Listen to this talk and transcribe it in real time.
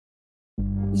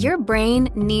Your brain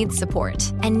needs support,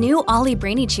 and new Ollie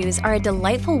Brainy Chews are a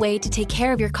delightful way to take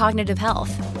care of your cognitive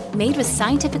health. Made with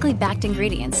scientifically backed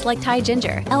ingredients like Thai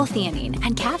ginger, L-theanine,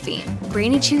 and caffeine,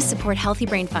 Brainy Chews support healthy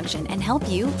brain function and help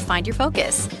you find your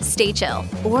focus, stay chill,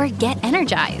 or get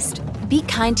energized. Be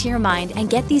kind to your mind and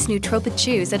get these nootropic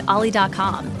chews at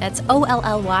ollie.com. That's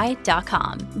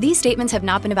OLLY.com. These statements have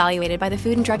not been evaluated by the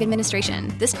Food and Drug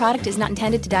Administration. This product is not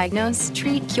intended to diagnose,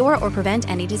 treat, cure, or prevent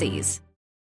any disease.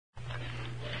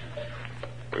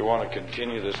 We want to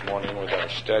continue this morning with our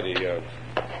study of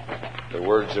the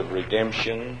words of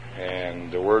redemption, and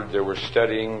the word that we're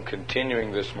studying,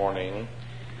 continuing this morning,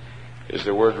 is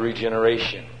the word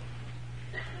regeneration.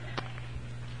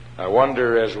 I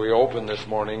wonder, as we open this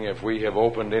morning, if we have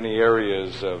opened any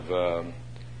areas of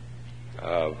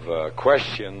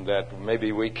question that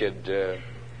maybe we could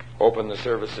open the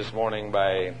service this morning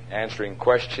by answering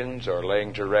questions or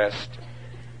laying to rest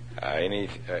any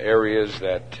areas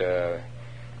that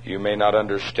you may not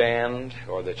understand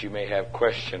or that you may have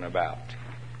question about.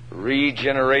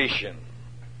 Regeneration.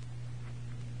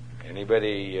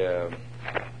 Anybody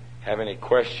have any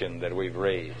question that we've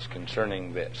raised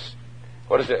concerning this?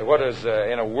 What is it? What is,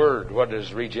 in a word, what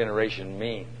does regeneration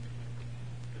mean?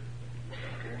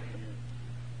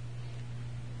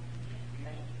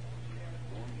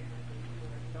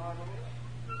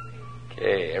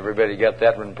 Okay, everybody got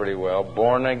that one pretty well.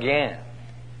 Born again.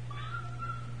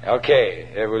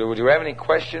 Okay, would you have any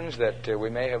questions that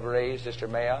we may have raised, Sister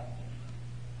Mayotte?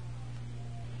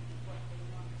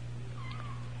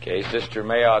 Okay, Sister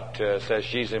Mayotte says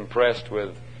she's impressed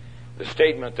with the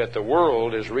statement that the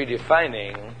world is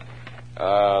redefining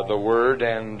the word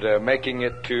and making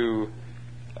it to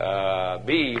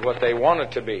be what they want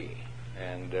it to be.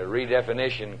 And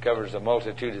redefinition covers a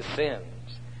multitude of sins.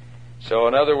 So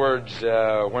in other words,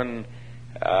 when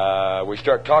we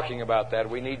start talking about that,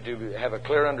 we need to have a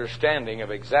clear understanding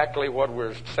of exactly what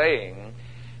we're saying.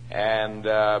 And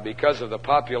because of the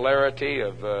popularity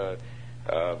of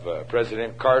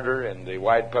President Carter and the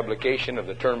wide publication of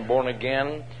the term born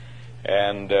again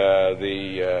and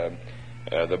the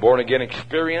born again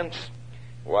experience,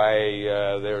 why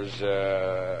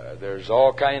there's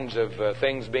all kinds of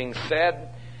things being said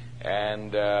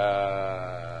and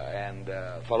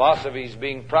philosophies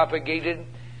being propagated.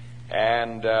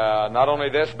 And not only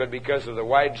this, but because of the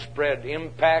widespread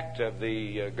impact of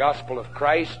the gospel of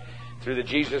Christ through the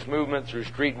Jesus movement, through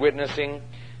street witnessing,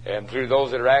 and through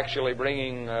those that are actually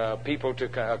bringing people to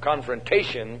a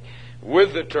confrontation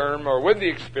with the term or with the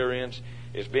experience,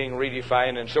 is being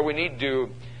redefined. And so we need to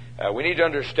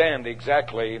understand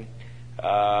exactly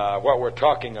what we're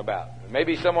talking about.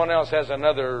 Maybe someone else has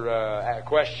another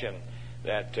question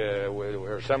that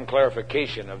or some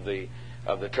clarification of the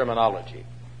terminology.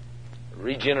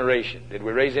 Regeneration. Did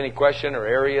we raise any question or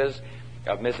areas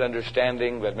of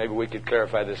misunderstanding that maybe we could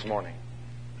clarify this morning?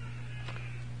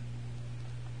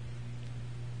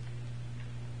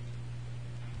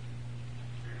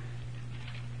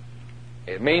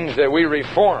 It means that we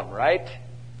reform, right?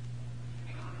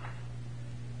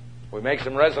 We make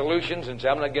some resolutions and say,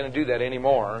 I'm not going to do that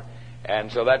anymore. And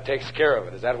so that takes care of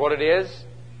it. Is that what it is?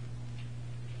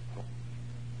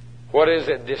 What is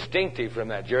it distinctive from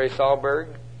that? Jerry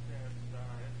Sahlberg?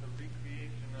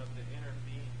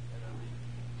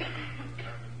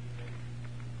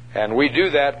 And we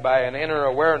do that by an inner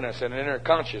awareness and an inner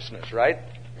consciousness, right?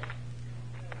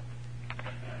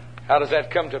 How does that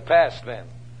come to pass then?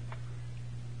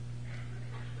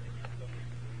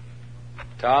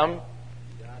 Tom?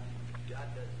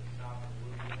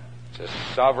 It's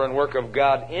a sovereign work of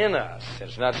God in us.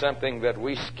 It's not something that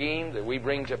we scheme, that we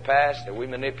bring to pass, that we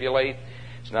manipulate.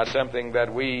 It's not something that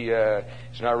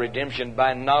it's not redemption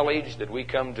by knowledge, that we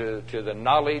come to the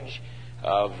knowledge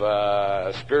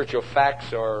of spiritual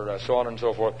facts or so on and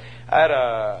so forth. I had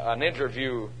an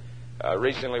interview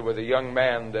recently with a young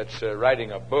man that's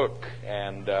writing a book,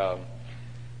 and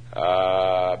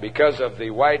because of the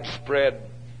widespread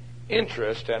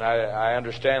interest, and I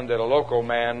understand that a local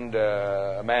man,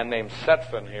 a man named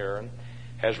Sutphen here,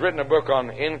 has written a book on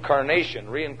reincarnation,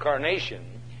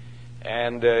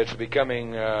 and it's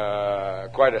becoming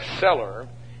quite a seller.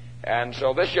 And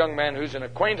so this young man, who's an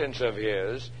acquaintance of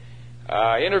his,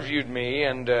 interviewed me,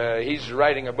 and he's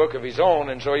writing a book of his own,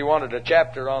 and so he wanted a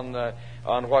chapter on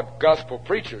what gospel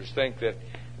preachers think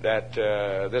that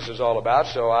this is all about.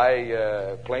 So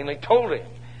I plainly told him,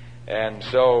 and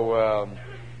so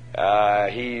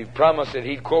he promised that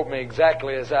he'd quote me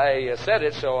exactly as I said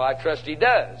it. So I trust he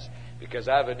does, because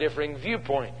I have a differing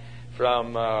viewpoint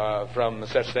from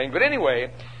such thing. But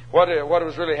anyway, what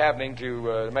was really happening,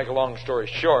 to make a long story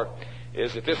short,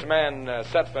 is that this man,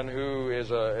 Sutphen, who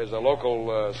is a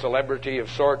local celebrity of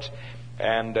sorts,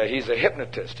 and he's a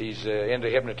hypnotist. He's into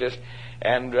hypnotist.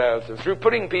 And through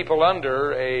putting people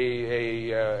under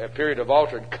a period of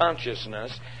altered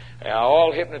consciousness,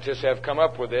 all hypnotists have come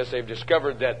up with this. They've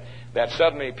discovered that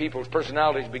suddenly people's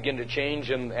personalities begin to change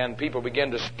and people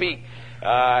begin to speak.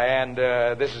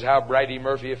 This is how Bridie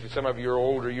Murphy, if some of you are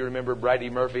older, you remember Bridie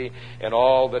Murphy and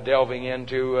all the delving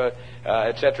into,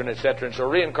 et cetera, and et cetera. And so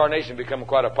reincarnation become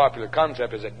quite a popular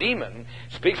concept as a demon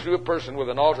speaks to a person with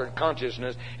an altered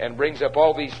consciousness and brings up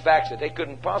all these facts that they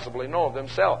couldn't possibly know of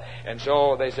themselves. And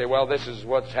so they say, well, this is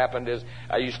what's happened is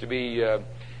I used to be...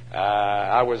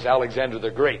 I was Alexander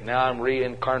the Great. Now I'm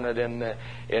reincarnate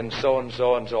in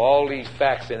so-and-so, and so all these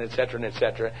facts, and et cetera, and et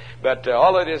cetera. But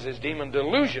all it is demon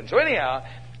delusion. So anyhow,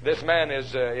 this man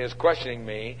is questioning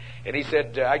me, and he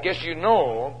said, I guess you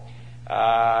know...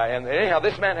 and anyhow,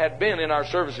 this man had been in our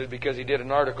services because he did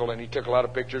an article and he took a lot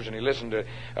of pictures and he listened to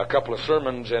a couple of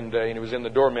sermons and he was in the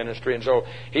door ministry, and so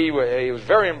he was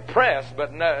very impressed,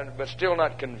 but still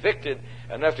not convicted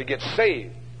enough to get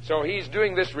saved. So he's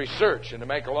doing this research, and to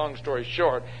make a long story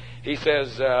short, he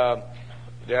says,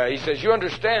 you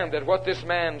understand that what this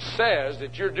man says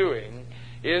that you're doing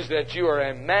is that you are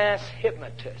a mass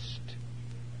hypnotist.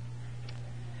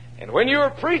 And when you are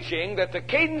preaching, that the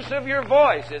cadence of your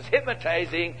voice is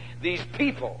hypnotizing these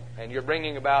people, and you're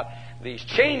bringing about these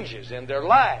changes in their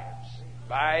lives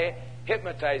by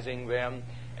hypnotizing them.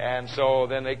 And so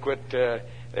then they quit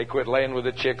laying with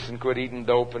the chicks and quit eating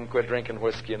dope and quit drinking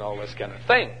whiskey and all this kind of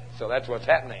thing. So that's what's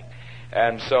happening.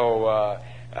 And so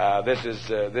this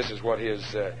is what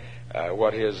his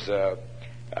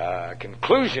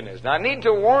conclusion is. Now I need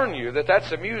to warn you that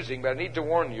that's amusing, but I need to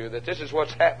warn you that this is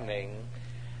what's happening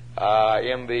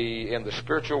in the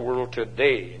spiritual world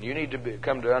today, and you need to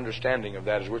come to understanding of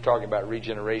that as we're talking about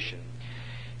regeneration.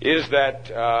 Is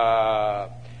that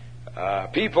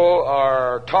people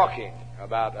are talking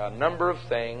about a number of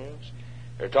things.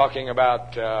 They're talking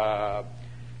about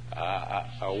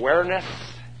awareness,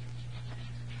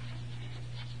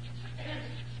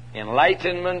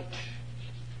 enlightenment,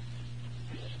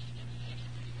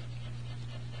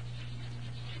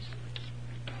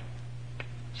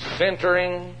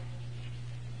 centering,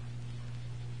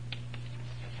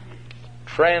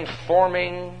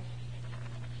 transforming,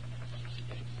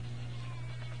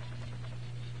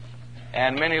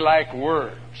 and many like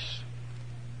words.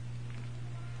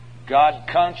 God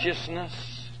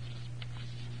consciousness,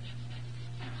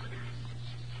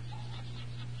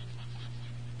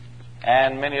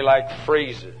 and many like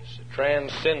phrases.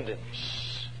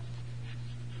 Transcendence,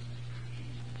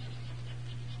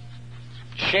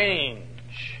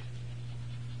 change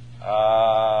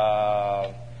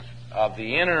of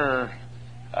the inner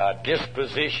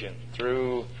disposition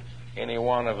through any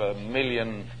one of a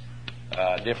million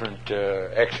different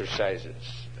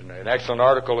exercises. An excellent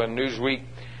article in Newsweek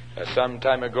some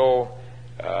time ago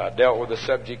dealt with the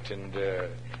subject and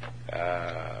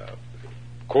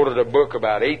quoted a book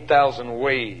about 8,000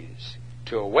 ways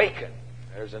to awaken.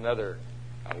 There's another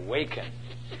awaken.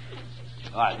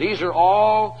 These are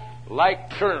all like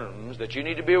terms that you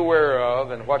need to be aware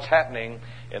of and what's happening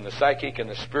in the psychic and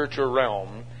the spiritual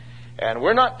realm. And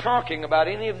we're not talking about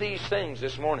any of these things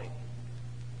this morning.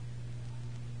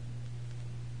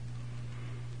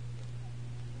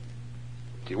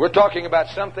 See, we're talking about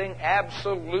something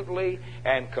absolutely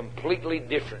and completely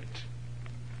different.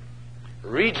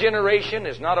 Regeneration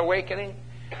is not awakening.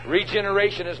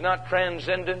 Regeneration is not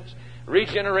transcendence.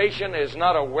 Regeneration is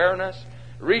not awareness.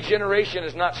 Regeneration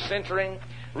is not centering.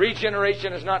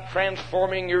 Regeneration is not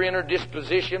transforming your inner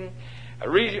disposition.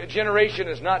 Regeneration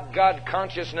is not God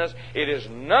consciousness. It is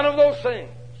none of those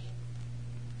things.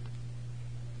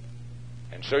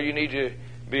 And so you need to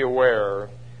be aware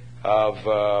of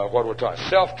what we're talking.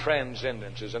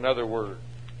 Self-transcendence is another word.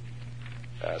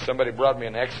 Somebody brought me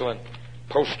an excellent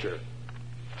poster.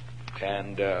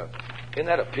 And isn't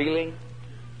that appealing?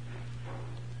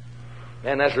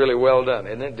 Man, that's really well done.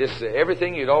 Isn't it? Just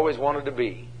everything you'd always wanted to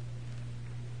be.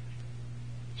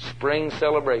 Spring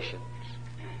celebrations.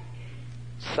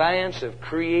 Science of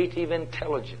creative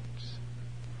intelligence.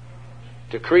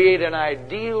 To create an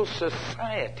ideal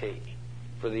society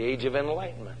for the age of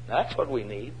enlightenment. That's what we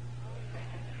need.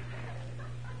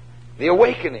 The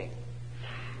awakening.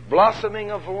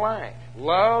 Blossoming of life.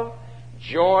 Love,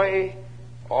 joy,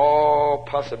 all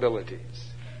possibilities.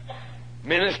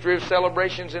 Ministry of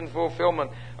celebrations and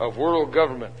fulfillment of world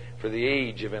government for the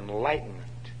age of enlightenment.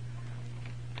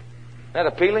 Isn't that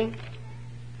appealing?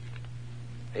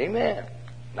 Amen.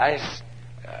 Nice,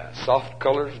 soft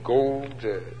colors,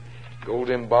 gold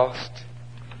embossed.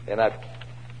 And I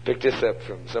Picked this up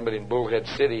from somebody in Bullhead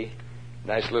City.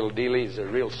 Nice little dealie. He's a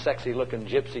real sexy-looking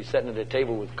gypsy sitting at a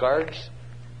table with cards.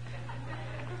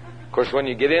 Of course, when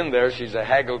you get in there, she's a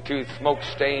haggle-toothed,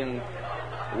 smoke-stained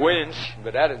wench,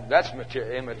 but that's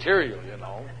immaterial, you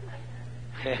know.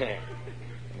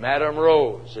 Madame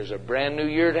Rose, there's a brand new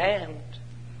year at hand.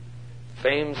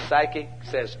 Famed psychic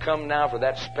says, come now for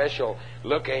that special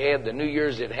look ahead. The new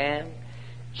year's at hand.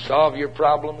 Solve your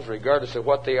problems regardless of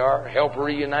what they are. Help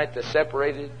reunite the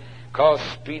separated. Cause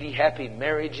speedy, happy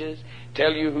marriages.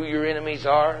 Tell you who your enemies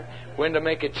are. When to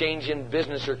make a change in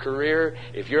business or career.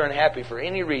 If you're unhappy for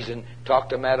any reason, talk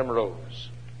to Madame Rose.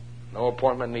 No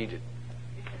appointment needed.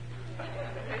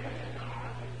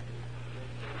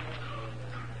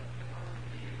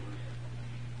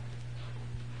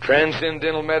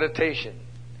 Transcendental meditation.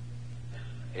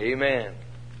 Amen.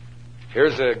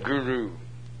 Here's a guru.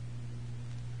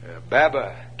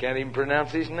 Baba, can't even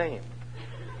pronounce his name.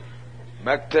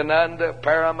 Muktananda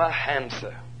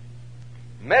Paramahansa.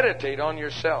 Meditate on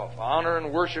yourself. Honor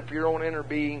and worship your own inner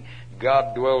being.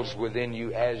 God dwells within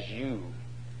you as you.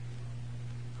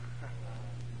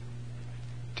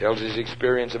 Tells his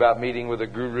experience about meeting with a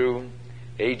guru,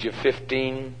 age of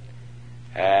 15.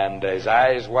 And his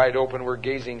eyes wide open were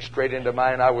gazing straight into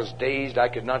mine. I was dazed. I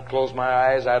could not close my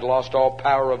eyes. I had lost all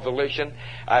power of volition.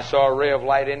 I saw a ray of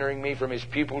light entering me from his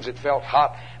pupils. It felt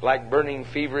hot like burning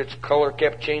fever. Its color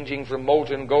kept changing from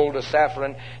molten gold to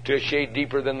saffron to a shade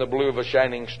deeper than the blue of a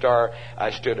shining star.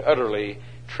 I stood utterly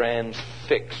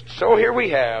transfixed. So here we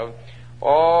have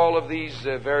all of these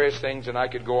various things, and I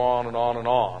could go on and on and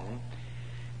on.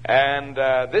 And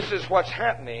this is what's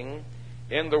happening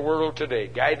in the world today.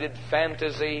 Guided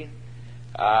fantasy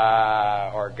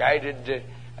or guided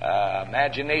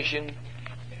imagination,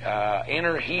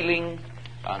 inner healing,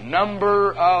 a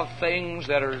number of things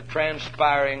that are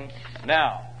transpiring.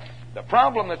 Now, the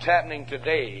problem that's happening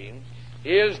today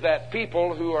is that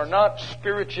people who are not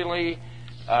spiritually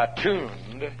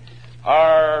tuned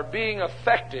are being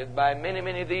affected by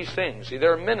many of these things. See,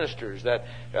 there are ministers that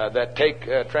take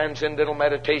transcendental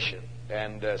meditation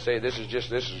and say this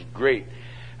is great.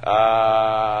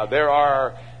 There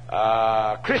are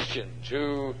Christians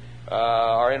who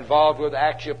are involved with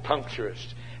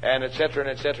acupuncturists, and et cetera,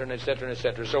 and et cetera, and et cetera, and et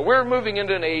cetera. So we're moving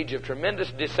into an age of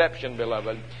tremendous deception,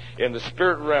 beloved, in the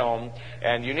spirit realm,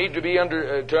 and you need to be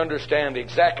to understand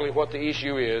exactly what the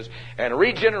issue is. And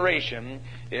regeneration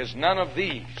is none of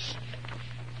these.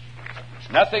 It's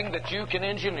nothing that you can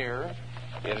engineer.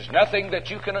 It is nothing that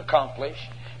you can accomplish.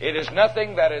 It is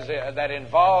nothing that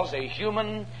involves a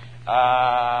human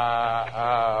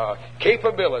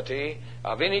capability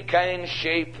of any kind,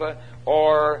 shape,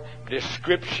 or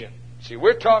description. See,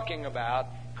 we're talking about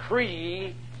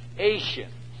creation.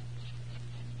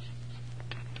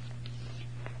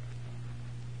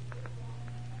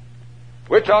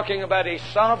 We're talking about a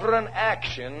sovereign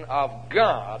action of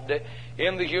God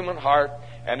in the human heart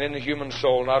and in the human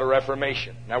soul, not a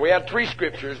reformation. Now, we have three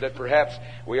scriptures that perhaps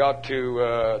we ought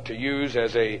to use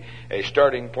as a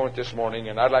starting point this morning,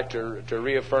 and I'd like to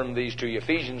reaffirm these to you.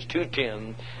 Ephesians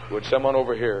 2:10. Would someone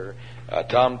over here,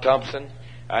 Tom Thompson?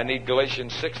 I need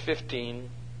Galatians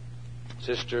 6:15.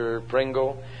 Sister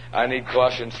Pringle, I need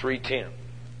Colossians 3:10.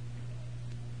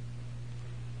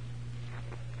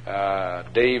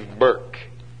 Dave Burke.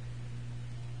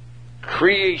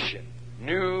 Creation.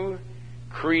 New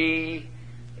creation.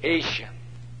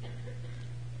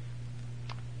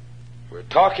 We're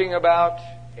talking about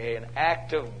an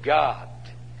act of God,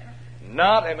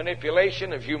 not a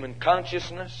manipulation of human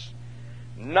consciousness,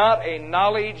 not a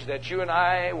knowledge that you and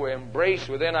I will embrace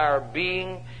within our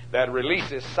being that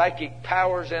releases psychic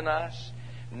powers in us,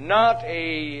 not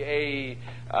a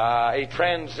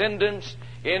transcendence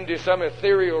into some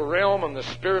ethereal realm in the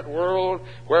spirit world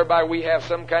whereby we have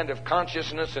some kind of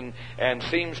consciousness and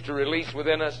seems to release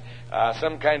within us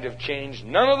some kind of change.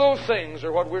 None of those things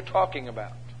are what we're talking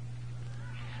about.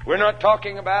 We're not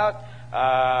talking about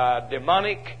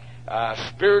demonic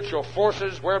spiritual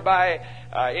forces whereby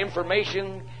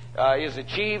information is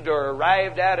achieved or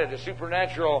arrived at a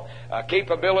supernatural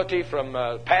capability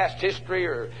from past history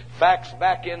or facts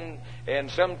back in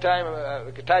some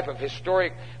type of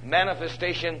historic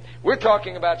manifestation. We're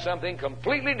talking about something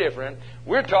completely different.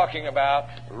 We're talking about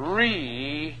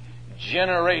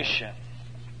regeneration.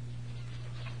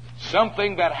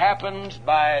 Something that happens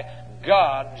by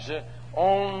God's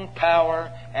own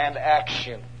power and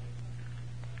action.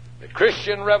 The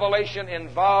Christian revelation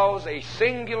involves a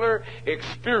singular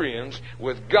experience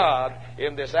with God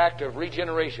in this act of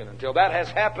regeneration. Until that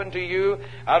has happened to you,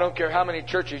 I don't care how many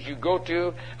churches you go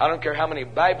to, I don't care how many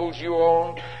Bibles you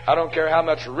own, I don't care how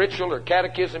much ritual or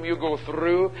catechism you go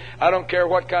through, I don't care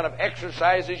what kind of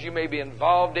exercises you may be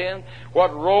involved in,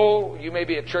 what role you may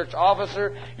be a church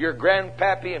officer, your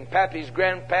grandpappy and pappy's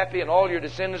grandpappy and all your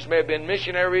descendants may have been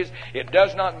missionaries. It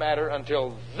does not matter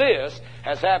until this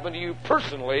has happened to you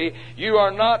personally. You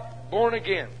are not born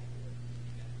again.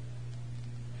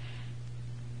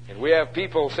 And we have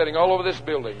people sitting all over this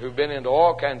building who've been into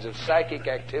all kinds of psychic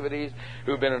activities,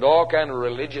 who've been into all kinds of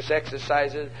religious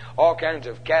exercises, all kinds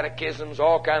of catechisms,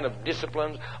 all kinds of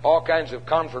disciplines, all kinds of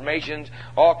confirmations,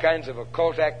 all kinds of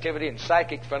occult activity and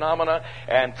psychic phenomena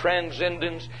and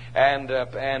transcendence and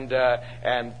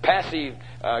passive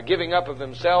giving up of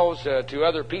themselves to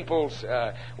other people's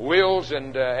wills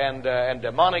and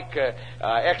demonic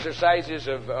exercises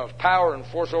of power and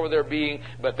force over their being.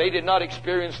 But they did not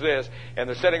experience this, and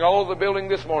they're sitting all over the building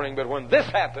this morning. But when this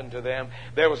happened to them,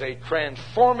 there was a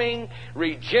transforming,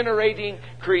 regenerating,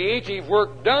 creative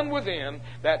work done within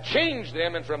that changed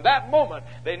them, and from that moment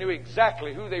they knew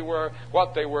exactly who they were,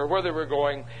 what they were, where they were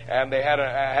going, and they had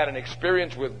an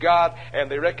experience with God, and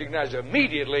they recognized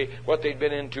immediately what they'd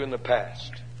been into in the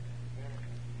past.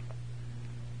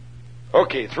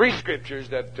 Okay, 3 scriptures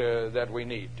that we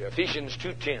need. Ephesians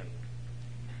 2:10.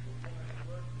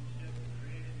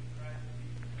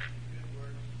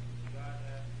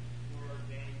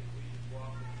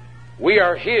 We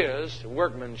are His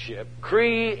workmanship,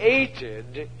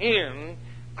 created in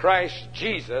Christ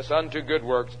Jesus unto good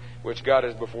works, which God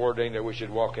has before ordained that we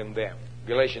should walk in them.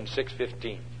 Galatians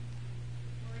 6:15.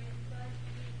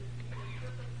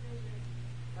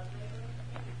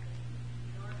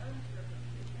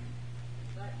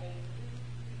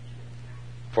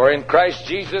 For in Christ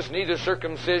Jesus neither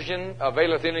circumcision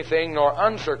availeth anything, nor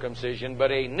uncircumcision,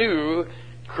 but a new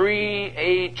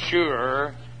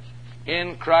creature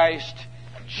in Christ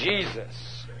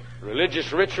Jesus.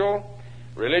 Religious ritual,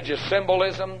 religious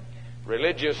symbolism,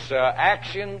 religious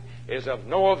action is of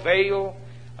no avail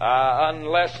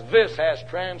unless this has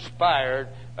transpired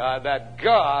that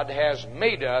God has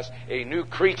made us a new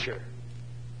creature.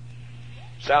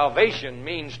 Salvation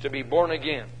means to be born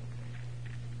again.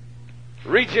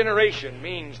 Regeneration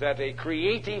means that a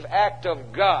creative act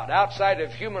of God outside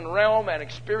of human realm and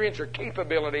experience or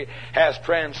capability has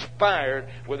transpired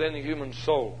within the human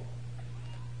soul.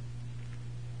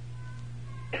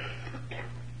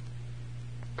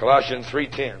 Colossians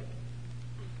 3:10.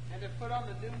 And to put on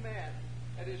the new man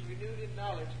that is renewed in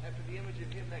knowledge after the image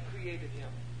of Him that created him.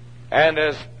 And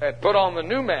as put on the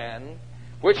new man,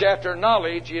 which after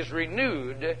knowledge is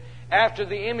renewed after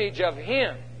the image of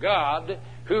Him, God,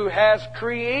 who has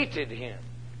created him.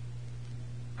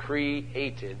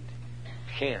 Created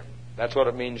him. That's what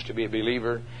it means to be a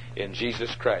believer in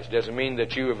Jesus Christ. It doesn't mean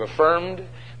that you have affirmed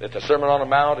that the Sermon on the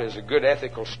Mount is a good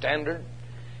ethical standard.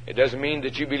 It doesn't mean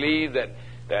that you believe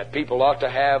that people ought to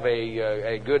have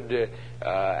a good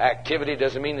activity. It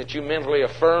doesn't mean that you mentally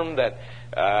affirm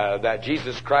that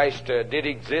Jesus Christ did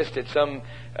exist at some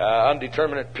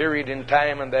undeterminate period in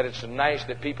time, and that it's nice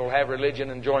that people have religion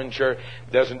and join church.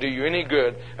 It doesn't do you any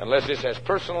good unless this has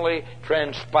personally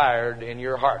transpired in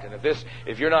your heart. And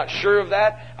if you're not sure of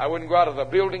that, I wouldn't go out of the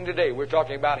building today. We're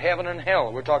talking about heaven and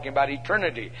hell. We're talking about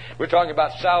eternity. We're talking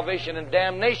about salvation and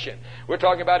damnation. We're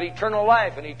talking about eternal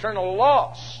life and eternal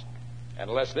loss. And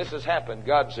unless this has happened,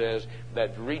 God says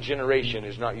that regeneration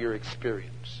is not your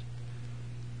experience.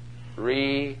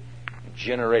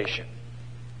 Regeneration.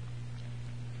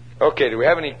 Okay, do we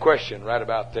have any question right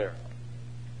about there?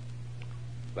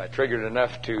 Have I triggered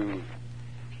enough to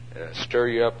stir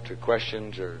you up to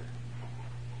questions or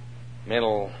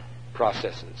mental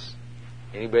processes?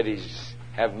 Anybody's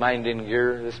have mind in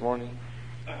gear this morning?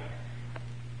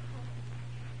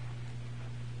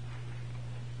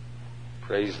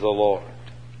 Praise the Lord.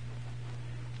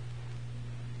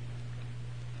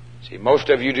 See, most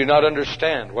of you do not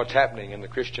understand what's happening in the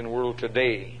Christian world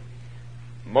today.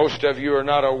 Most of you are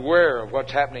not aware of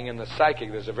what's happening in the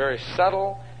psychic. There's a very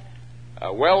subtle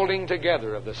welding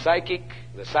together of the psychic,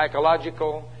 the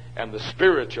psychological, and the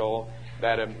spiritual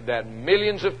that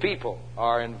millions of people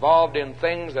are involved in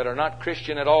things that are not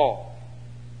Christian at all.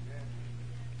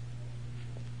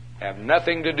 Have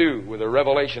nothing to do with the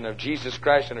revelation of Jesus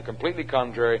Christ and are completely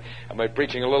contrary. I'm going to be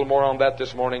preaching a little more on that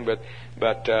this morning,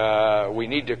 but we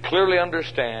need to clearly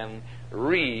understand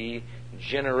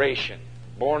regeneration,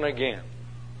 born again.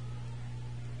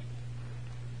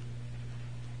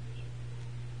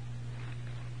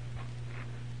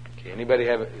 Okay, anybody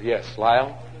have it? Yes,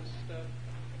 Lyle?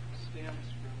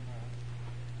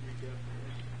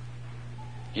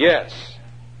 Yes.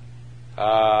 In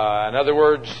other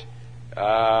words,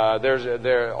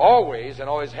 there always and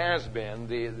always has been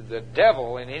the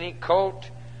devil in any cult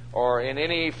or in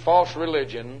any false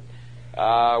religion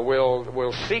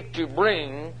will seek to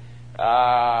bring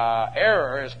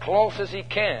error as close as he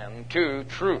can to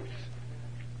truth.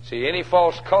 See, any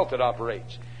false cult that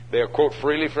operates, they'll quote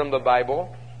freely from the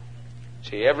Bible.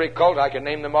 See, every cult, I can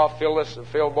name them off, fill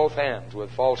both hands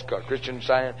with false cult. Christian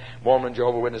Science, Mormon,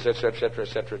 Jehovah's Witness, etc.,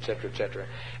 etc., etc., etc.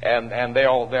 And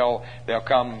they'll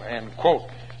come and quote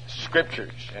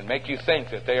scriptures and make you think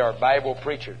that they are Bible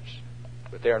preachers.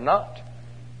 But they are not.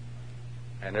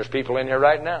 And there's people in here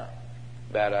right now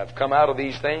that have come out of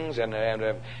these things and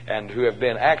who have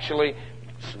been actually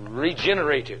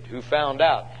regenerated, who found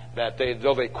out that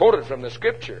though they quoted from the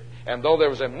Scripture, and though there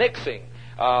was a mixing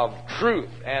of truth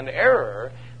and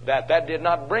error, that did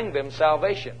not bring them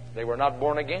salvation. They were not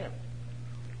born again.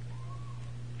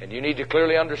 And you need to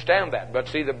clearly understand that. But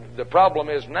see, the problem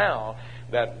is now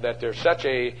that there's such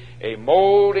a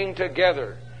molding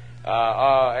together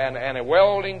and a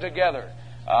welding together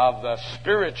of the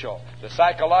spiritual, the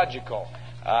psychological,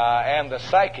 and the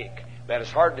psychic that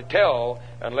it's hard to tell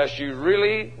unless you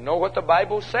really know what the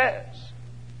Bible says.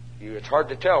 It's hard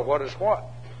to tell what is what,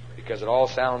 because it all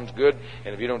sounds good,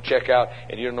 and if you don't check out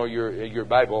and you don't know your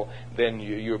Bible, then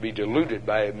you'll be deluded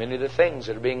by many of the things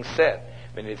that are being said,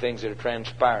 many of the things that are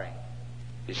transpiring.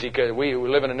 You see, because we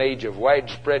live in an age of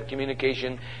widespread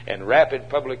communication and rapid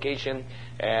publication,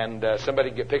 and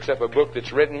somebody picks up a book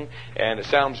that's written, and it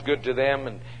sounds good to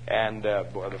them, and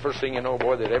the first thing you know,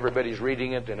 boy, that everybody's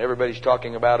reading it, and everybody's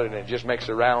talking about it, and it just makes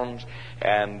the rounds,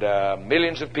 and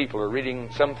millions of people are reading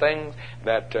some things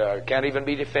that can't even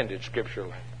be defended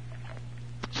scripturally.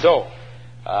 So,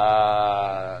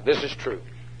 this is true.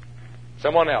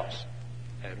 Someone else,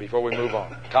 before we move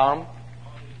on. Tom?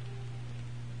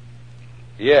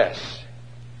 Yes.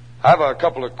 I have a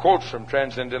couple of quotes from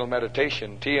Transcendental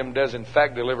Meditation. TM does in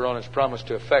fact deliver on its promise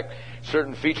to affect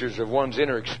certain features of one's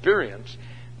inner experience.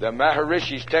 The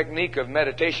Maharishi's technique of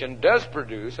meditation does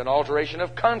produce an alteration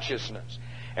of consciousness.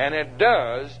 And it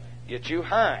does get you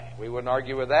high. We wouldn't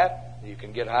argue with that. You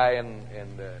can get high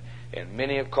in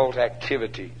many occult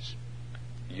activities.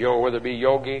 Whether it be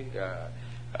yogi,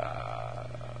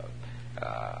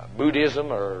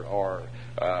 Buddhism, or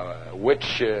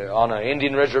witch on an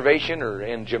Indian reservation, or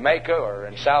in Jamaica, or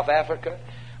in South Africa,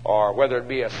 or whether it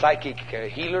be a psychic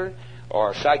healer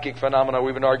or psychic phenomena,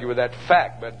 we would argue with that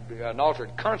fact. But an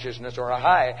altered consciousness or a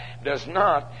high does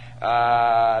not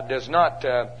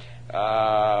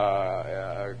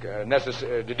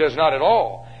at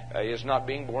all is not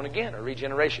being born again or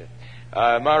regeneration.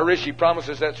 Maharishi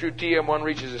promises that through TM one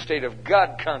reaches a state of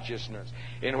God consciousness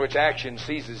in which action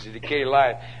ceases to decay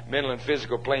life. Mental and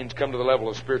physical planes come to the level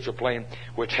of spiritual plane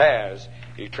which has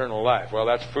eternal life. Well,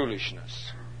 that's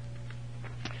foolishness.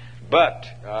 But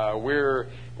we're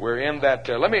in that.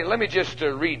 Let me just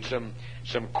read some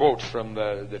quotes from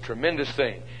the tremendous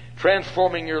thing.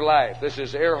 Transforming your life. This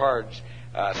is Erhard's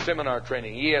seminar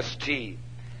training, EST.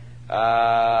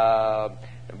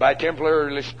 By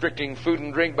temporarily restricting food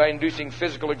and drink, by inducing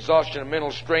physical exhaustion and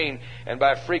mental strain, and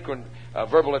by frequent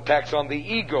verbal attacks on the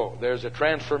ego. There's a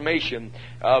transformation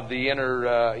of the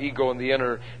inner ego and the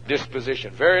inner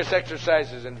disposition. Various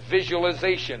exercises and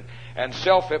visualization and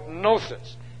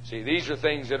self-hypnosis. See, these are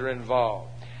things that are involved.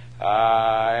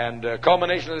 And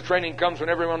culmination of the training comes when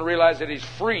everyone realizes that he's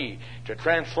free to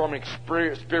transform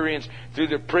experience through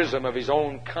the prism of his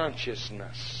own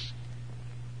consciousness.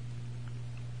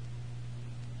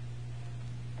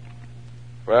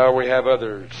 Well, we have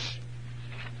others.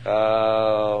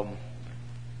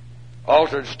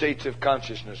 Altered states of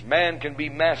consciousness. Man can be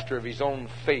master of his own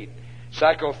fate.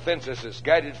 Psychosynthesis,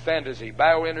 guided fantasy,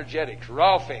 bioenergetics,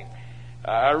 Rolfing,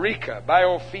 Eureka,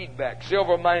 biofeedback,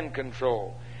 silver mind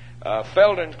control,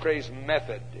 Feldenkrais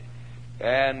method,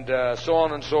 and so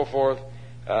on and so forth,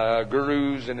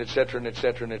 gurus, and etc. and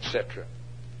etc. and etc.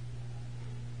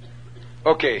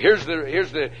 Okay, here's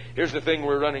the thing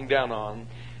we're running down on.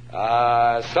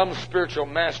 Some spiritual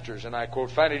masters, and I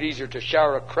quote, find it easier to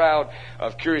shower a crowd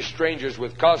of curious strangers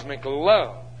with cosmic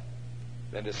love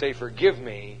than to say forgive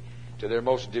me to their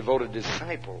most devoted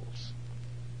disciples.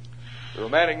 The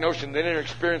romantic notion that inner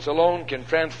experience alone can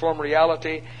transform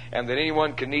reality and that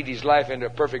anyone can knead his life into a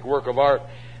perfect work of art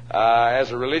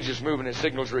as a religious movement it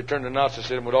signals a return to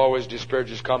Gnosticism would always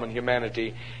disparage common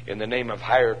humanity in the name of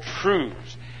higher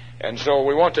truths. And so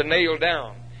we want to nail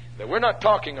down that we're not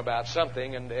talking about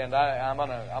something, and I'm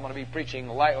gonna be preaching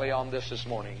lightly on this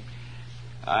morning,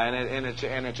 and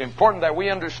it's important that we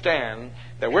understand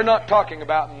that we're not talking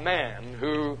about man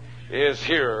who is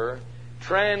here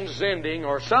transcending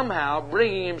or somehow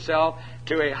bringing himself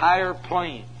to a higher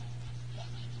plane,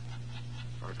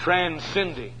 or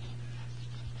transcending.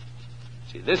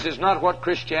 See, this is not what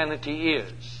Christianity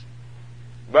is,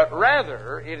 but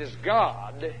rather it is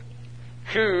God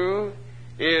who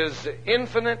is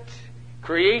infinite,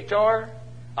 creator,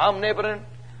 omnipotent,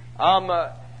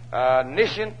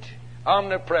 omniscient,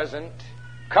 omnipresent,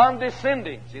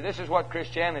 condescending. See, this is what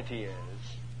Christianity is.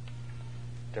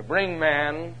 To bring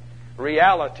man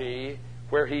reality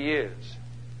where he is.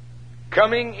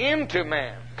 Coming into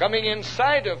man, coming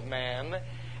inside of man,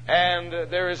 and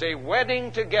there is a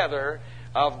wedding together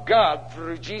of God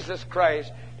through Jesus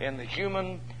Christ in the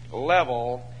human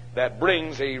level that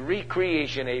brings a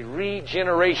recreation, a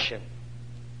regeneration.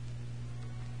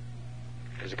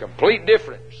 There's a complete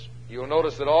difference. You'll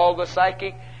notice that all the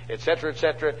psychic,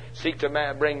 etc., seek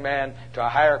to bring man to a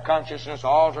higher consciousness,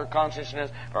 alter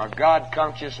consciousness, or a God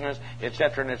consciousness,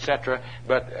 etc., etc.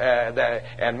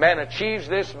 And man achieves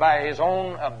this by his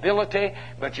own ability.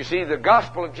 But you see, the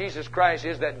gospel of Jesus Christ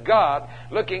is that God,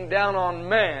 looking down on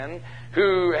man,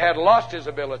 who had lost his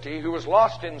ability, who was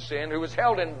lost in sin, who was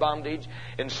held in bondage,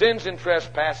 in sins and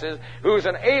trespasses, who was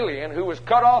an alien, who was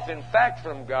cut off in fact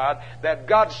from God, that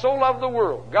God so loved the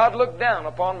world. God looked down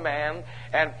upon man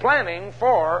and planning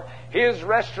for his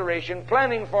restoration,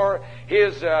 planning for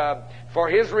his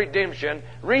redemption,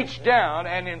 reached down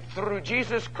and through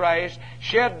Jesus Christ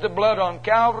shed the blood on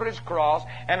Calvary's cross,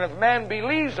 and if man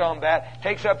believes on that,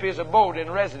 takes up his abode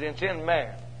and residence in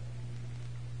man.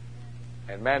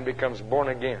 And man becomes born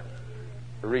again,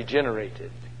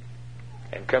 regenerated,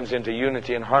 and comes into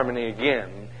unity and harmony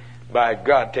again by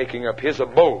God taking up his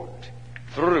abode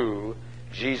through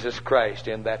Jesus Christ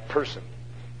in that person.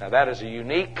 Now that is a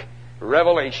unique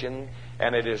revelation,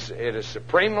 and it is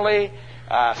supremely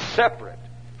separate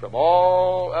from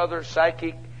all other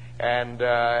psychic and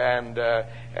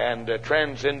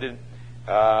transcendent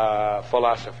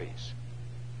philosophies.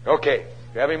 Okay.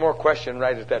 If you have any more questions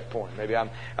right at that point, maybe I'm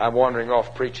wandering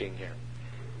off preaching here.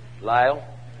 Lyle?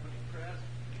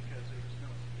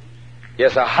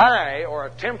 Yes, a high or a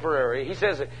temporary. He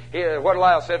says, what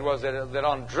Lyle said was that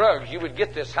on drugs you would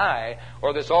get this high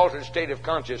or this altered state of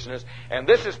consciousness, and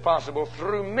this is possible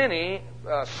through many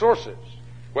sources.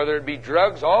 Whether it be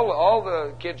drugs, all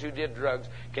the kids who did drugs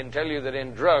can tell you that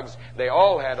in drugs they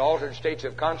all had altered states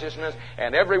of consciousness,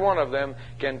 and every one of them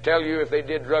can tell you if they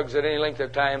did drugs at any length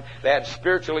of time, they had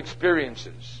spiritual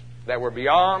experiences that were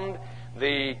beyond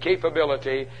the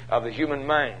capability of the human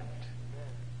mind.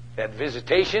 They had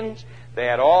visitations. They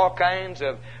had all kinds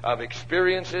of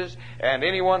experiences, and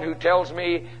anyone who tells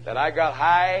me that I got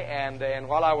high and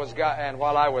while I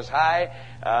was high,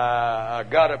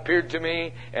 God appeared to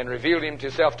me and revealed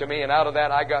Himself to me, and out of that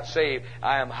I got saved,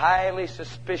 I am highly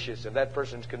suspicious of that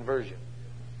person's conversion,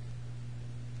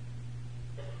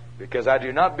 because I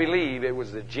do not believe it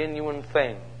was the genuine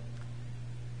thing.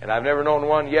 And I've never known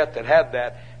one yet that had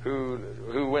that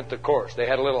who went the course. They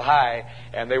had a little high,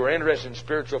 and they were interested in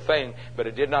spiritual things, but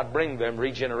it did not bring them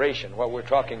regeneration, what we're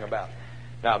talking about.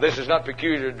 Now, this is not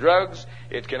peculiar to drugs.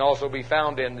 It can also be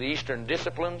found in the Eastern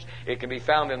disciplines. It can be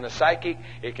found in the psychic.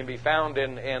 It can be found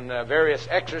in various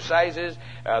exercises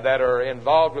that are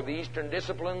involved with the Eastern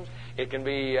disciplines. It can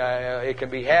be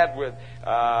had with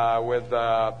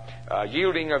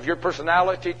yielding of your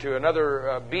personality to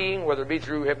another being, whether it be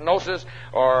through hypnosis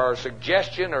or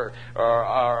suggestion or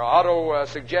auto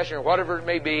suggestion or whatever it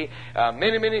may be.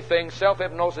 Many things,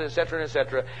 self-hypnosis,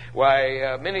 etc.,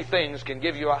 why many things can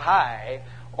give you a high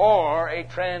or a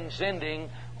transcending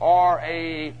or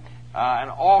an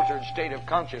altered state of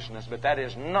consciousness, but that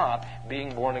is not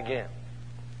being born again.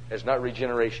 It's not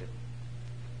regeneration.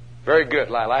 Very good,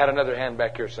 Lyle. I had another hand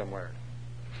back here somewhere.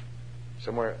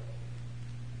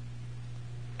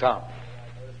 Tom.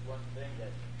 I noticed one thing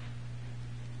that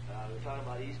we're talking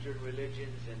about Eastern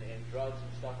religions and drugs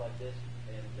and stuff like this,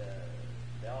 and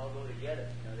they all go together.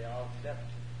 You know, they all accept.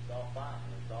 It's all fine.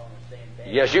 It's all in the same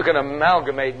bag. Yes, you can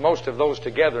amalgamate most of those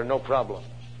together, no problem.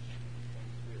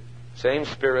 Same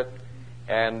spirit.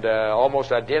 And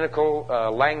almost identical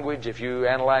language if you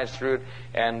analyze through it,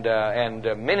 and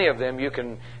many of them you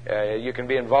can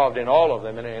be involved in all of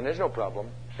them, and there's no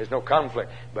problem, there's no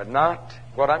conflict, but not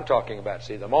what I'm talking about.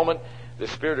 See, the moment the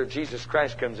Spirit of Jesus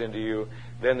Christ comes into you,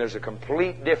 then there's a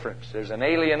complete difference. There's an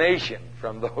alienation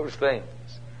from those things.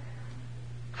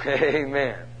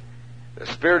 Amen. The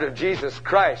Spirit of Jesus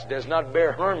Christ does not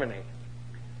bear harmony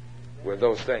with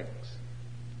those things.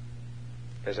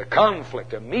 There's a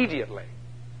conflict immediately.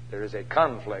 There is a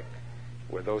conflict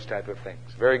with those type of things.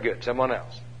 Very good. Someone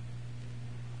else.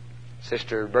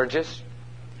 Sister Burgess.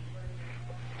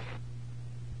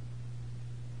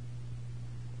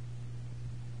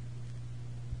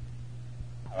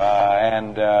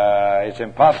 And it's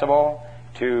impossible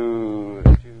to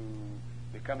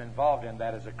become involved in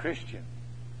that as a Christian.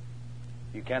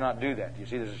 You cannot do that. You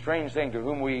see, there's a strange thing to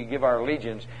whom we give our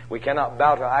allegiance. We cannot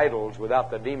bow to idols without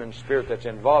the demon spirit that's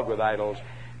involved with idols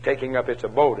taking up its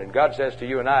abode. And God says to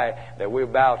you and I that we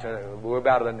bow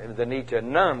to the knee to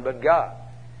none but God.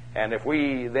 And if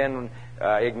we then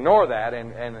ignore that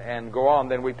and go on,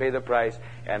 then we pay the price,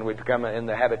 and we become in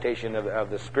the habitation of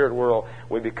the spirit world.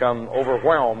 We become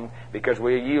overwhelmed because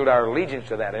we yield our allegiance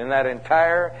to that. And that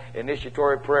entire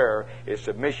initiatory prayer is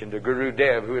submission to Guru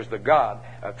Dev, who is the God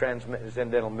of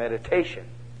transcendental meditation.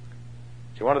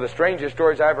 See, one of the strangest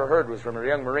stories I ever heard was from a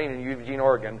young Marine in Eugene,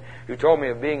 Oregon, who told me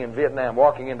of being in Vietnam,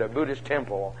 walking into a Buddhist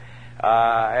temple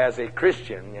as a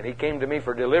Christian, and he came to me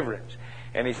for deliverance.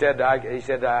 And he said,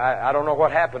 I don't know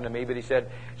what happened to me, but he said,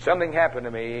 something happened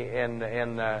to me in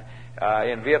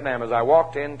Vietnam as I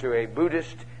walked into a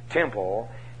Buddhist temple.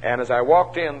 And as I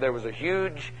walked in, there was a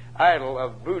huge idol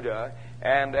of Buddha.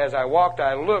 And as I walked,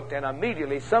 I looked, and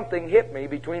immediately something hit me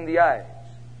between the eyes.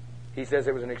 He says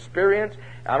it was an experience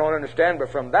I don't understand, but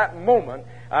from that moment,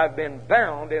 I've been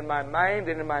bound in my mind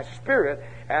and in my spirit,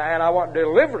 and I want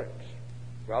deliverance.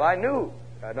 Well, I knew.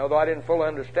 And although I didn't fully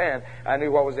understand, I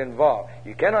knew what was involved.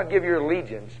 You cannot give your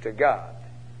allegiance to God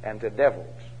and to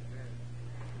devils.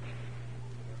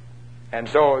 And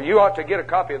so you ought to get a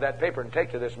copy of that paper and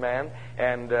take to this man,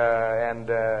 and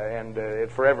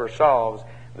it forever solves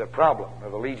the problem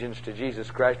of allegiance to Jesus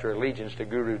Christ or allegiance to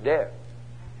Guru Dev.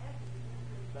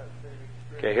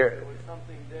 Okay, here. There was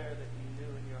something there that you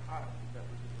knew in your heart that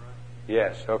was right.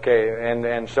 Yes. Okay.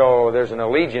 And so there's an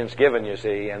allegiance given, you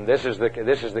see, and this is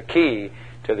the key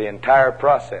to the entire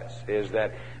process, is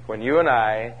that when you and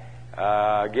I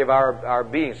give our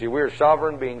being, see, we're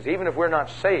sovereign beings. Even if we're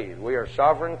not saved, we are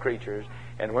sovereign creatures,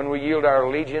 and when we yield our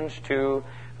allegiance to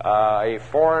a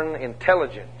foreign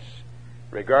intelligence,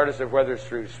 regardless of whether it's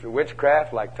through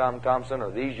witchcraft like Tom Thompson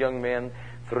or these young men,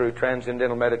 through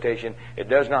transcendental meditation, it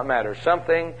does not matter.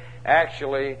 Something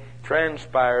actually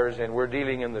transpires, and we're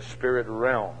dealing in the spirit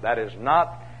realm. That is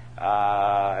not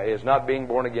being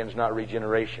born again, is not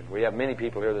regeneration. We have many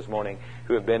people here this morning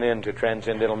who have been into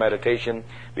transcendental meditation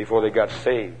before they got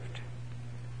saved.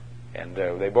 And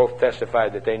they both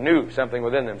testified that they knew something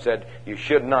within them said, you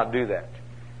should not do that.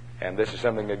 And this is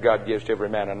something that God gives to every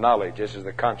man, a knowledge. This is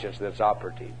the conscience that's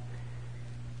operative.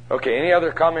 Okay, any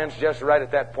other comments just right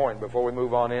at that point before we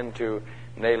move on into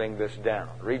nailing this down?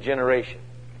 Regeneration.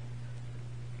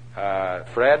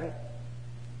 Fred?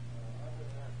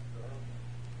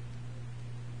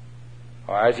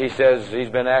 As he says, he's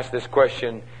been asked this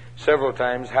question several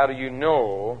times, how do you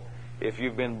know if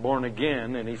you've been born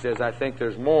again? And he says, I think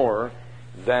there's more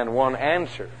than one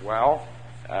answer. Well,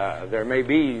 there may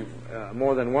be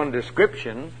more than one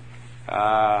description,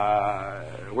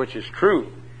 which is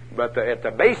true. But at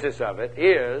the basis of it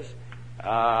is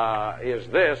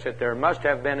this, that there must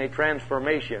have been a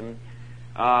transformation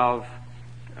of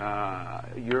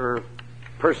your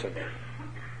person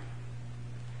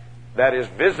that is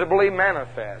visibly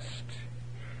manifest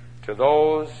to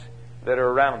those that are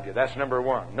around you. That's number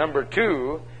one. Number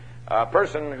two, a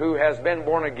person who has been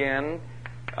born again,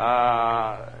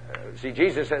 see,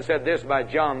 Jesus has said this by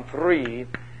John 3,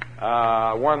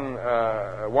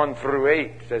 1 through 8.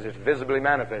 It says it's visibly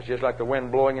manifest. Just like the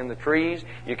wind blowing in the trees,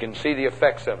 you can see the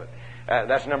effects of it.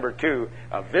 That's number two.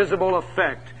 A visible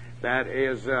effect that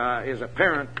is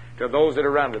apparent to those that are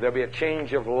around you. There'll be a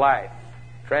change of life,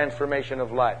 transformation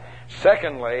of life.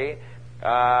 Secondly,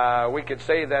 we could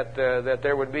say that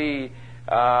there would be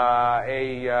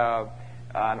an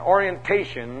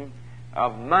orientation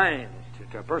of mind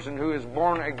to a person who is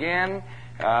born again.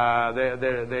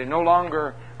 They no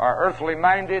longer are earthly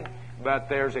minded, but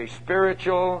there's a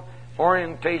spiritual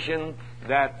orientation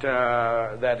that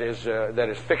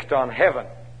is fixed on heaven.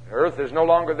 Earth is no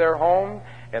longer their home,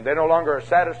 and they no longer are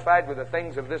satisfied with the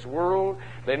things of this world.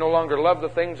 They no longer love the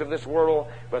things of this world,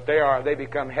 but they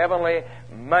become heavenly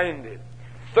minded.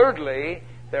 Thirdly,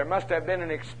 there must have been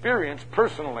an experience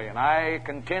personally, and I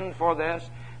contend for this,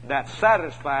 that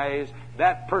satisfies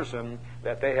that person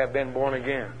that they have been born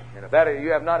again. And if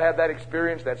you have not had that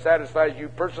experience that satisfies you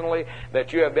personally,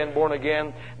 that you have been born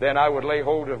again, then I would lay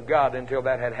hold of God until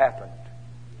that had happened.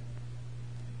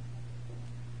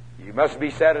 You must be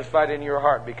satisfied in your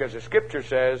heart, because the Scripture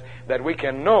says that we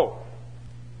can know.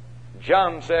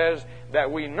 John says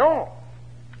that we know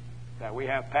that we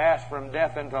have passed from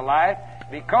death into life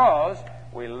because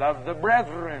we love the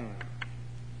brethren.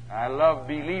 I love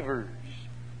believers.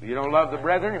 If you don't love the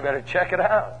brethren, you better check it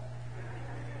out.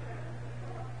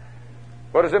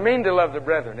 What does it mean to love the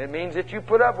brethren? It means that you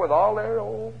put up with all their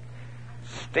old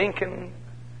stinking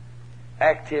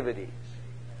activities.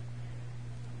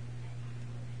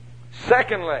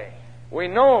 Secondly, we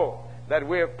know that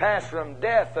we have passed from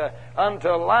death unto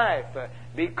life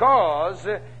because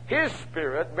His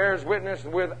Spirit bears witness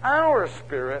with our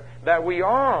spirit that we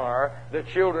are the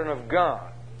children of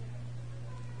God.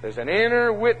 There's an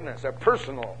inner witness, a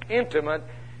personal, intimate,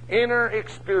 inner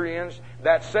experience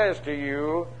that says to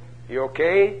you, "You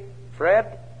okay,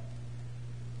 Fred?"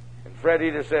 And Fred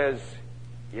either says,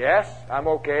 "Yes, I'm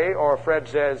okay," or Fred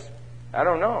says, "I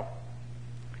don't know."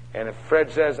 And if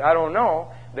Fred says, "I don't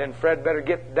know," then Fred better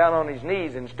get down on his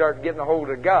knees and start getting a hold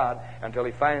of God until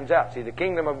he finds out. See, the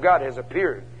kingdom of God has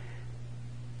appeared.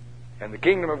 And the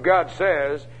kingdom of God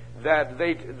says that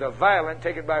the violent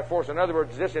take it by force. In other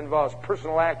words, this involves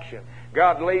personal action.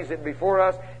 God lays it before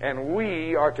us, and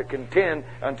we are to contend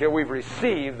until we've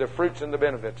received the fruits and the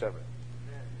benefits of it.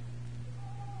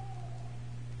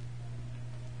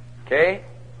 Okay?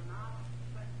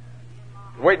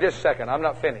 Wait just a second. I'm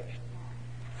not finished.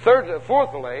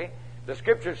 Fourthly, the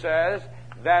Scripture says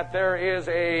that there is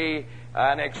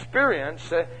an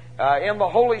experience in the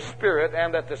Holy Spirit,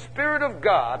 and that the Spirit of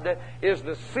God is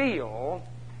the seal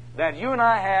that you and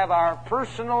I have our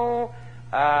personal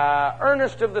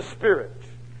earnest of the Spirit.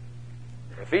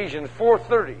 Ephesians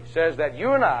 4:30 says that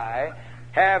you and I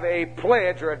have a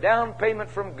pledge or a down payment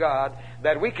from God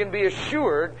that we can be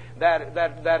assured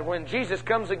that when Jesus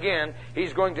comes again,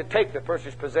 He's going to take the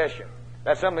precious possession.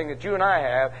 That's something that you and I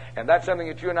have, and that's something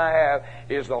that you and I have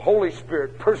is the Holy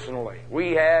Spirit personally.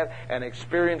 We have an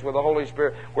experience with the Holy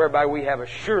Spirit whereby we have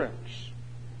assurance.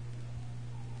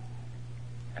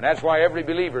 And that's why every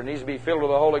believer needs to be filled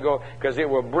with the Holy Ghost, because it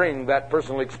will bring that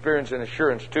personal experience and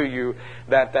assurance to you,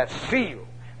 that seal,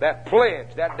 that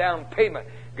pledge, that down payment.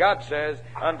 God says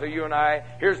unto you and I,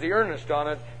 here's the earnest on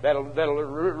it, that'll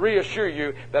reassure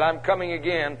you that I'm coming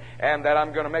again, and that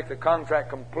I'm going to make the contract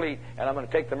complete, and I'm going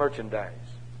to take the merchandise.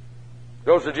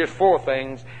 Those are just four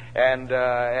things, and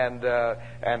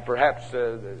perhaps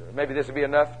maybe this will be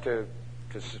enough to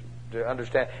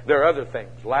understand. There are other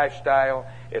things, lifestyle,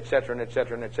 etc., and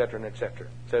etc., and etc., and etc.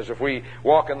 It says, if we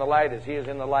walk in the light as He is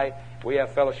in the light, we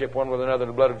have fellowship one with another.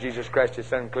 The blood of Jesus Christ, His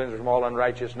Son, cleanses from all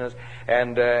unrighteousness.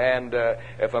 And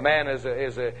if a man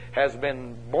has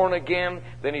been born again,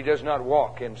 then he does not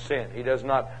walk in sin. He does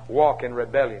not walk in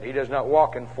rebellion. He does not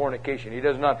walk in fornication. He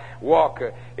does not walk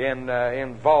in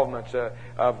involvements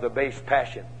of the base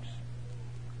passions.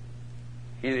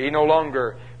 He no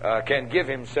longer can give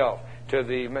himself to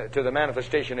the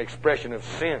manifestation expression of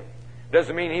sin.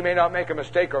 Doesn't mean he may not make a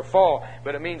mistake or fall,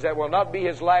 but it means that will not be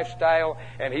his lifestyle,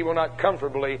 and he will not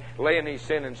comfortably lay in his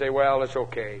sin and say, well, it's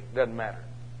okay, doesn't matter.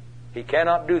 He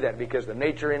cannot do that, because the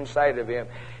nature inside of him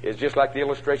is just like the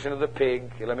illustration of the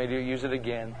pig. Let me use it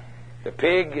again. The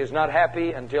pig is not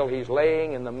happy until he's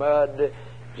laying in the mud.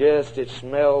 It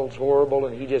smells horrible,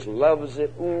 and he just loves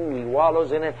it. Ooh, he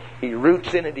wallows in it. He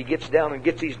roots in it. He gets down and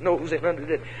gets his nose in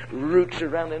under it, roots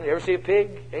around in it. Ever see a pig?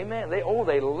 Amen. They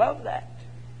love that.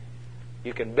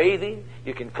 You can bathe him.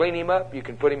 You can clean him up. You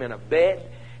can put him in a bed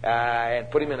and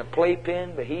put him in a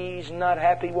playpen, but he's not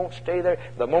happy. He won't stay there.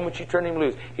 The moment you turn him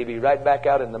loose, he'll be right back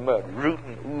out in the mud,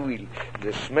 rooting. Ooh,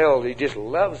 the smell, he just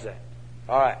loves that.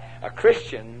 All right. A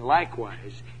Christian,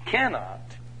 likewise, cannot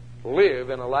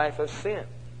live in a life of sin.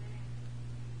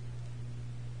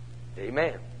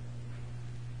 Amen.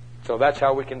 So that's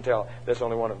how we can tell. That's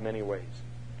only one of many ways.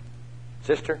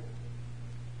 Sister?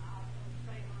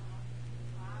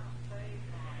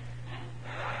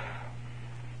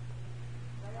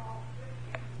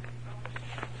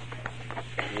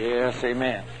 Yes,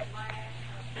 amen.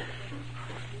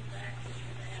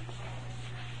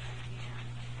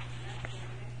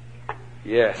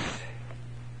 Yes.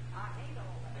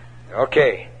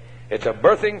 Okay. It's a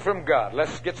birthing from God.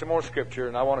 Let's get some more scripture,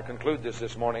 and I want to conclude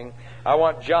this morning. I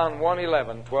want John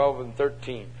 1:11, 12, and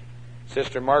 13.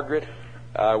 Sister Margaret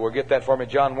will get that for me.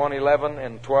 John 1:11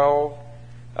 and 12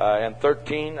 and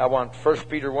 13. I want 1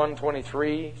 Peter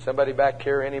 1:23. Somebody back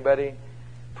here, anybody?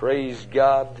 Praise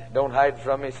God. Don't hide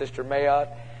from me, Sister Mayott.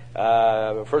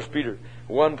 1 Peter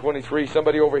 1:23.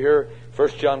 Somebody over here. 1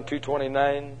 John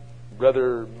 2:29.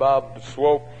 Brother Bob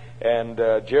Swope. And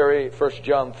Jerry, 1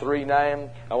 John 3:9.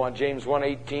 I want James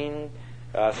 1:18.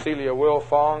 Celia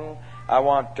Wilfong. I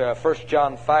want 1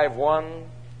 John 5:1.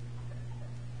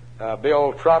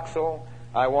 Bill Troxel.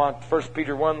 I want 1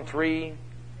 Peter 1:3.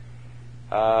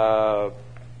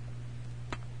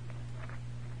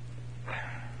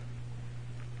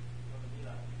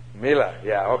 Mila.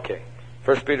 Yeah, okay.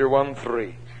 1 Peter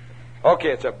 1:3. Okay,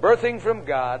 it's a birthing from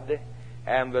God,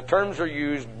 and the terms are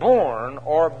used born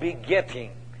or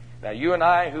begetting. Now, you and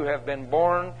I who have been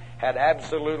born had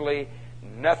absolutely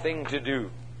nothing to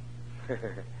do.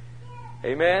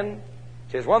 Amen?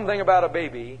 There's one thing about a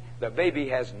baby, the baby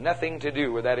has nothing to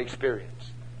do with that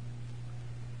experience.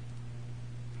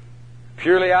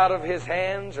 Purely out of his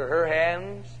hands or her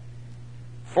hands,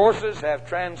 forces have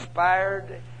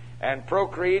transpired and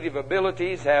procreative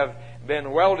abilities have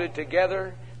been welded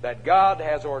together that God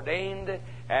has ordained,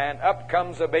 and up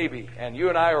comes a baby, and you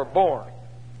and I are born.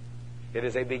 It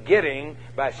is a beginning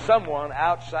by someone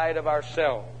outside of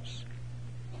ourselves.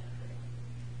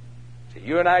 So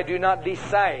you and I do not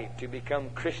decide to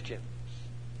become Christians.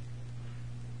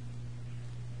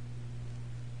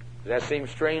 Does that seem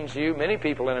strange to you? Many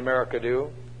people in America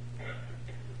do.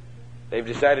 They've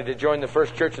decided to join the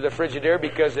First Church of the Frigidaire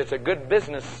because it's a good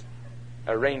business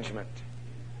arrangement.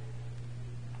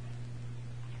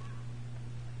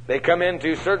 They come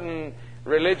into certain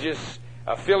religious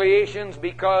affiliations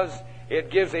because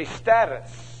it gives a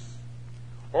status,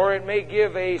 or it may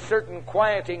give a certain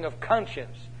quieting of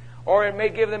conscience, or it may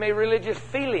give them a religious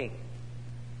feeling.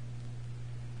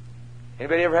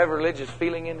 Anybody ever have a religious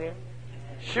feeling in here?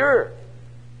 Sure.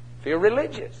 Feel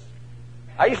religious.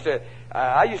 I used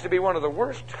to be one of the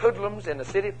worst hoodlums in the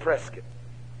city of Prescott.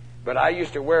 But I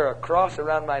used to wear a cross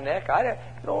around my neck. I didn't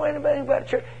know anything about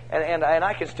church. And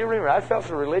I can still remember, I felt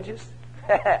so religious.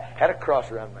 Had a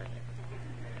cross around my neck.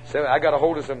 So I got a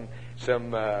hold of some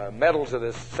medals of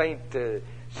the Saint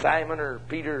Simon or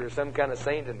Peter or some kind of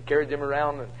saint and carried them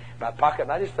around in my pocket.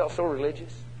 And I just felt so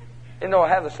religious. Didn't know I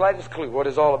had the slightest clue what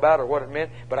it's all about or what it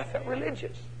meant, but I felt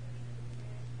religious.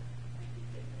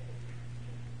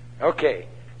 Okay,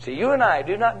 so you and I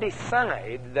do not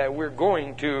decide that we're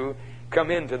going to come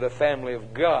into the family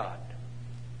of God.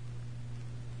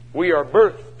 We are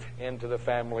birthed into the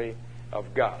family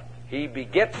of God. He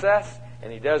begets us,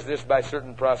 and He does this by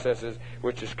certain processes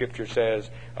which the Scripture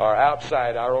says are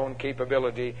outside our own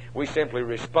capability. We simply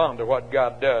respond to what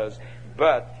God does,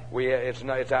 but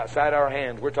it's outside our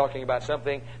hands. We're talking about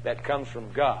something that comes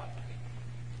from God.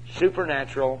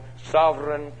 Supernatural,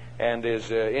 sovereign, and is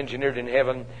engineered in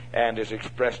heaven and is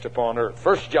expressed upon earth.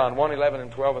 1 John 1, 11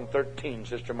 and 12 and 13,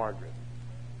 Sister Margaret.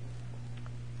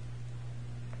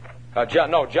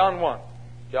 John 1.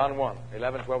 John 1,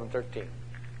 11, 12, and 13.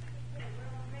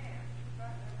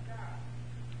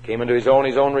 Came unto his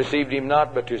own received him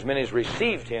not, but to as many as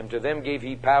received him, to them gave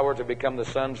he power to become the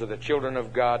sons of the children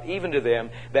of God, even to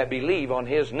them that believe on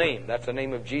his name. That's the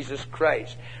name of Jesus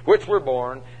Christ, which were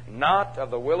born not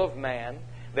of the will of man.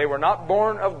 They were not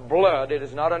born of blood. It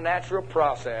is not a natural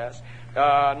process,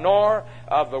 nor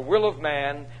of the will of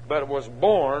man, but was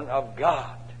born of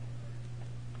God.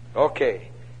 Okay.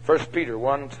 1 Peter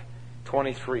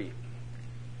 1:23.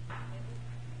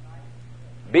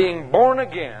 Being born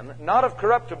again, not of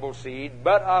corruptible seed,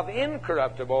 but of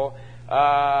incorruptible,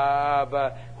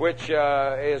 which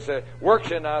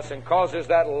works in us and causes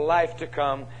that life to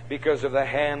come because of the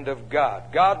hand of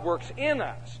God. God works in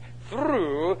us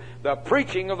through the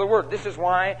preaching of the Word. This is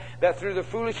why that through the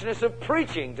foolishness of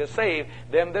preaching to save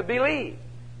them that believe.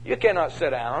 You cannot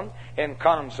sit down and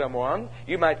con someone.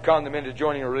 You might con them into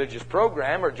joining a religious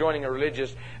program or joining a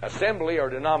religious assembly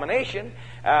or denomination.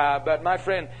 But my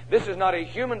friend, this is not a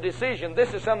human decision.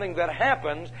 This is something that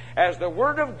happens as the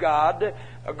Word of God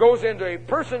goes into a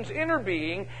person's inner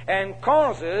being and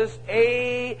causes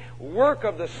a work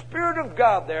of the Spirit of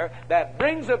God there that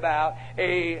brings about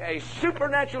a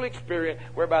supernatural experience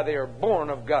whereby they are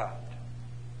born of God.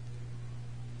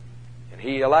 And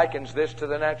he likens this to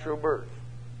the natural birth.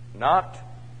 Not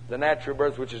the natural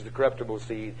birth, which is the corruptible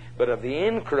seed, but of the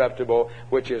incorruptible,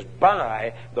 which is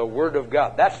by the Word of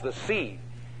God. That's the seed.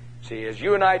 See, as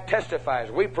you and I testify,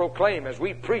 as we proclaim, as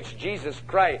we preach Jesus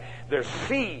Christ, there's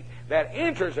seed that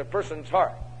enters a person's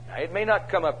heart. Now, it may not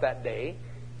come up that day,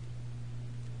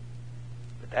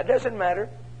 but that doesn't matter.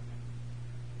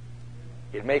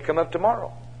 It may come up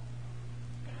tomorrow.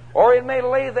 Or it may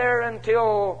lay there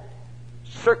until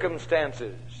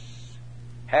circumstances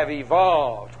have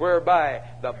evolved whereby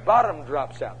the bottom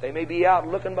drops out. They may be out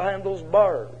looking behind those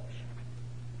bars.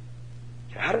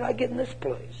 How did I get in this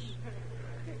place?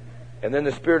 And then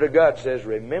the Spirit of God says,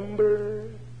 remember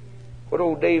what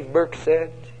old Dave Burke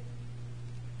said?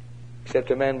 Except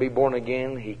a man be born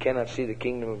again, he cannot see the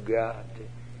kingdom of God.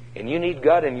 And you need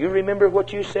God, and you remember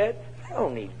what you said? I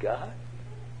don't need God.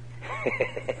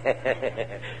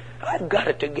 I've got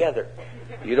it together.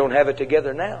 You don't have it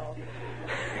together now.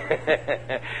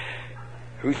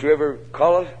 Whosoever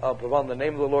calleth upon the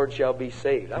name of the Lord shall be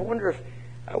saved. I wonder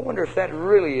if that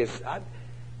really is.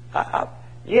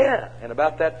 Yeah. And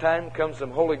about that time comes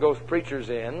some Holy Ghost preachers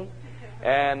in,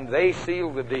 and they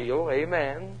seal the deal.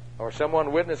 Amen. Or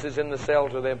someone witnesses in the cell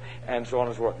to them, and so on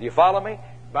and so forth. You follow me?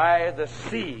 by the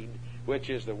seed, which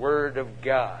is the Word of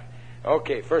God.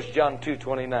 Okay, 1 John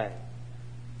 2:29.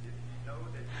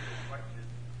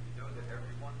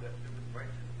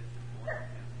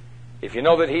 If you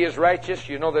know that he is righteous,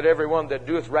 you know that everyone that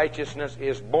doeth righteousness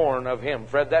is born of him.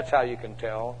 Fred, that's how you can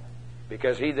tell.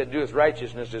 Because he that doeth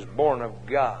righteousness is born of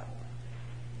God.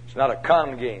 It's not a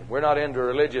con game. We're not into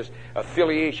religious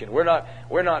affiliation. We're not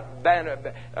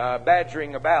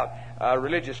badgering about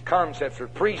religious concepts or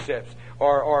precepts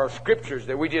or scriptures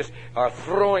that we just are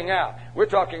throwing out. We're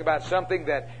talking about something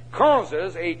that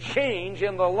causes a change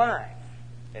in the life.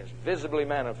 And it's visibly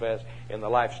manifest in the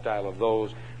lifestyle of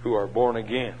those who are born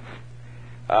again.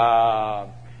 1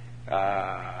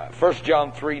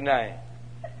 John 3:9.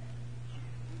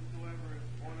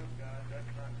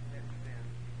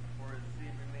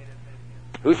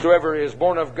 Whosoever is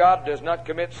born of God does not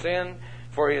commit sin,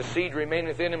 for his seed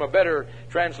remaineth in him. A better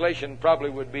translation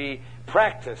probably would be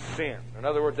practice sin. In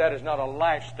other words, that is not a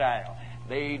lifestyle.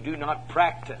 They do not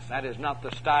practice. That is not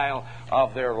the style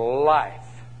of their life.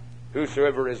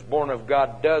 Whosoever is born of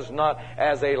God does not,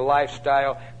 as a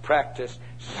lifestyle, practice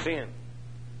sin.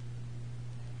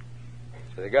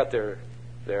 So they got they're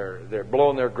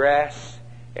blowing their grass,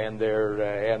 and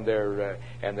they're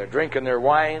drinking their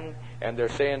wine, and they're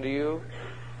saying to you,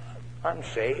 I'm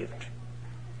saved.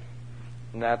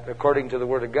 Not according to the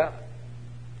Word of God.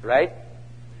 Right?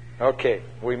 Okay,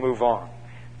 we move on.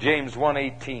 James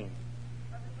 1:18.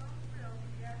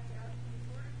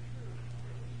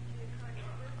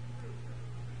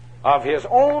 Of his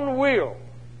own will,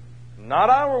 not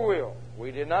our will.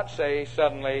 We did not say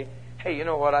suddenly, hey, you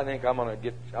know what, I think I'm going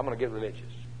to get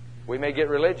religious. We may get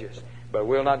religious, but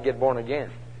we'll not get born again.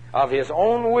 Of his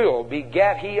own will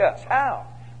begat he us. How?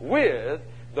 With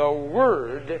the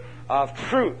word of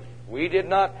truth. We did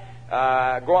not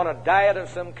go on a diet of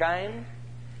some kind,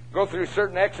 go through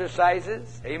certain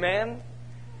exercises, amen,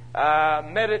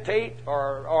 meditate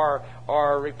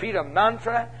or repeat a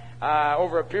mantra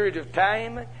over a period of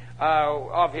time.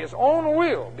 Of his own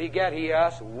will begat he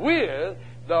us with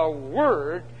the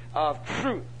word of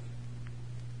truth.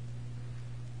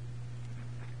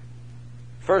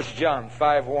 1 John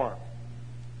 5:1.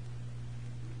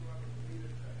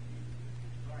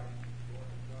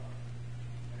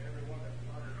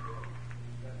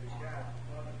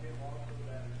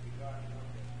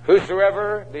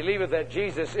 Whosoever believeth that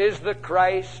Jesus is the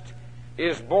Christ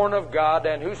is born of God,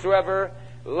 and whosoever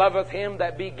loveth him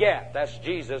that begat, that's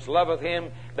Jesus, loveth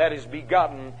him that is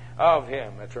begotten of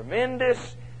him. A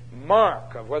tremendous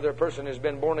mark of whether a person has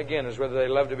been born again is whether they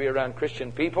love to be around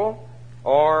Christian people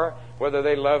or whether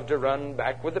they love to run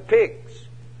back with the pigs.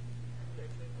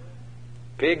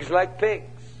 Pigs like pigs.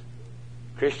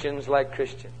 Christians like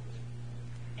Christians.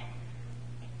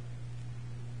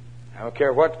 I don't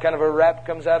care what kind of a rap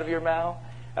comes out of your mouth.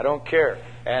 I don't care.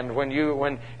 And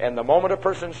the moment a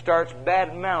person starts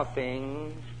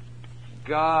bad-mouthing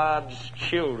God's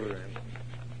children,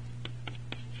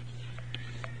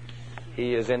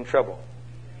 he is in trouble.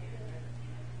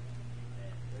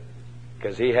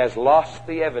 Because he has lost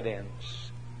the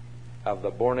evidence of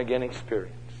the born-again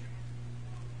experience.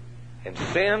 And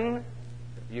sin,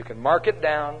 you can mark it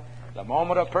down. The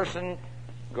moment a person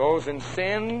goes and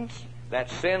sins, that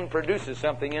sin produces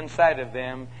something inside of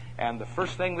them, and the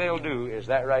first thing they'll do is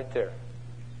that right there.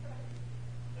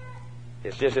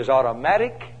 It's just as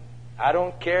automatic. I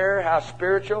don't care how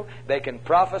spiritual. They can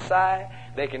prophesy.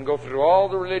 They can go through all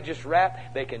the religious rap.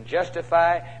 They can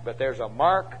justify. But there's a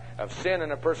mark of sin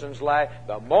in a person's life.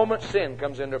 The moment sin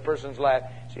comes into a person's life,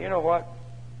 so you know what?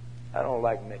 I don't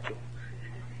like Mitchell.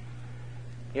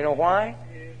 You know why?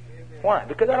 Why?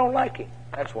 Because I don't like him.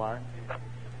 That's why.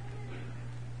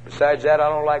 Besides that, I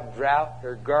don't like Drought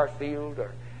or Garfield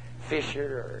or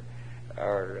Fisher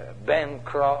or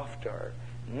Bancroft or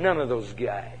none of those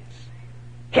guys.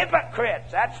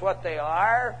 Hypocrites, that's what they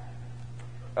are.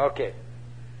 Okay.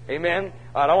 Amen.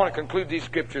 All right, I want to conclude these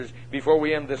scriptures before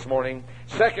we end this morning.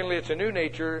 Secondly, it's a new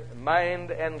nature,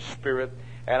 mind and spirit.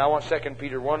 And I want 2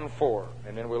 Peter 1:4,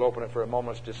 and then we'll open it for a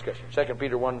moment's discussion. 2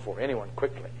 Peter 1:4. Anyone,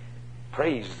 quickly.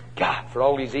 Praise God for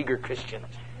all these eager Christians.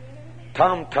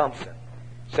 Tom Thompson.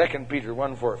 2 Peter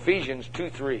 1:4. Ephesians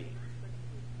 2:3.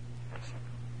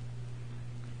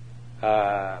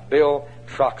 Bill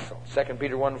Troxell. 2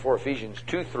 Peter 1:4. Ephesians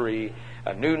 2:3.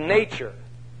 A new nature,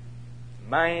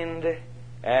 mind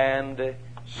and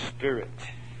spirit.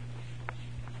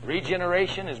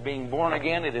 Regeneration is being born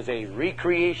again. It is a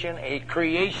recreation, a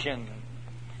creation.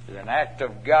 It is an act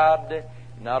of God,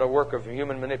 not a work of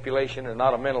human manipulation, and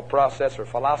not a mental process or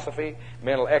philosophy,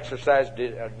 mental exercise,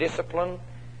 discipline.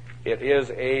 It is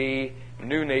a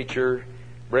new nature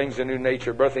brings a new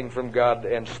nature, birthing from God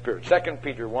and Spirit. 2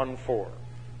 Peter 1:4.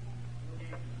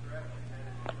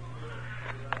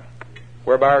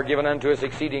 Whereby are given unto us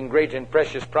exceeding great and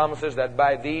precious promises, that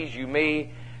by these you may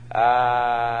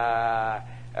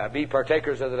be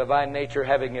partakers of the divine nature,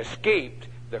 having escaped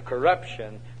the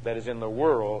corruption that is in the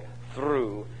world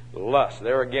through lust.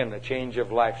 There again, a change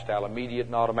of lifestyle, immediate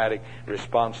and automatic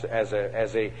response as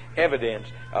a evidence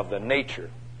of the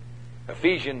nature.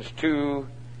 Ephesians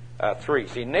 2:3.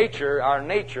 See, nature, our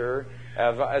nature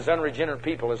as unregenerate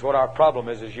people is what our problem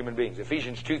is as human beings.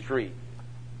 Ephesians 2:3.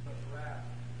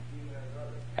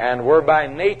 And we're by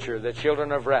nature the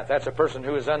children of wrath. That's a person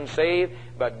who is unsaved.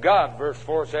 But God, verse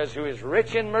 4 says, who is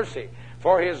rich in mercy,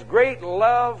 for His great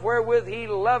love wherewith He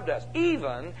loved us,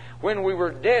 even when we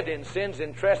were dead in sins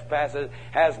and trespasses,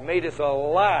 has made us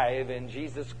alive in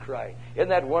Jesus Christ. Isn't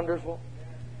that wonderful?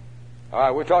 All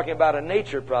right, we're talking about a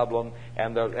nature problem,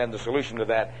 and the solution to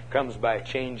that comes by a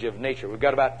change of nature. We've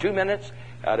got about 2 minutes.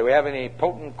 Do we have any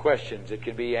potent questions that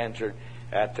could be answered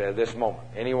at this moment?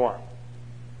 Anyone?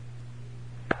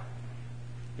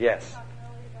 Yes.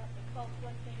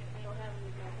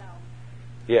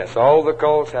 Yes, all the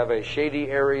cults have a shady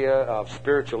area of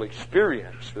spiritual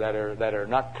experience that are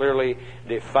not clearly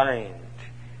defined.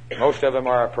 Most of them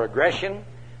are a progression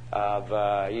of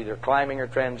either climbing or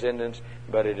transcendence,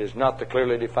 but it is not the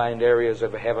clearly defined areas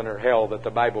of heaven or hell that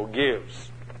the Bible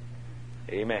gives.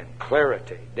 Amen.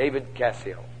 Clarity. David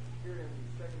Cassiel.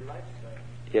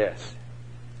 Yes.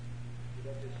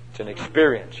 It's an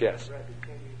experience, yes.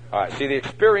 All right, see, the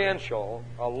experiential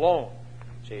alone.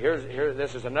 See,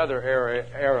 this is another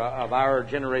era of our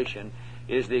generation,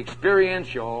 is the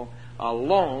experiential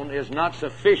alone is not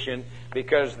sufficient,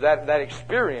 because that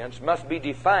experience must be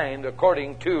defined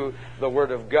according to the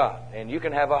Word of God. And you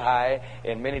can have a high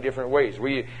in many different ways.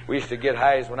 We used to get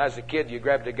highs when I was a kid. You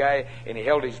grabbed a guy and he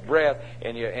held his breath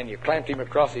and you clamped him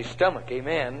across his stomach.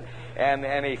 Amen.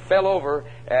 And he fell over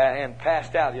and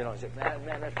passed out. You know, he said,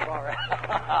 man, that's far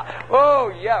out.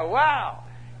 Oh, yeah, wow.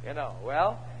 You know,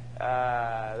 well,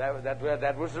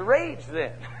 that was the rage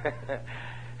then.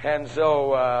 And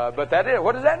so, but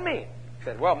what does that mean? He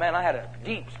said, well, man, I had a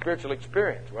deep spiritual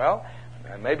experience. Well,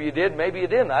 maybe you did, maybe you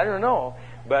didn't. I don't know.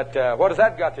 But what has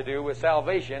that got to do with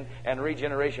salvation and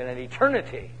regeneration and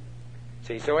eternity?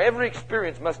 See, so every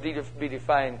experience must be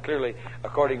defined clearly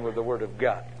according with the Word of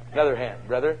God. Another hand,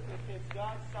 brother. If it's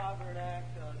God's sovereign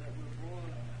act that we're born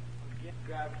again,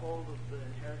 grab hold of the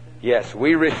inheritance. Yes,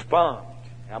 we respond.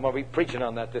 I'm going to be preaching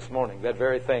on that this morning, that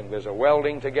very thing. There's a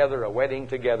welding together, a wedding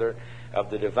together of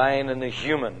the divine and the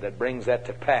human that brings that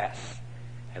to pass.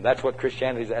 And that's what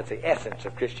Christianity is. That's the essence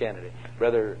of Christianity.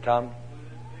 Brother Tom?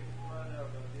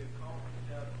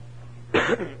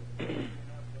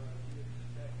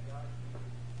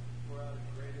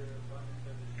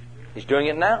 He's doing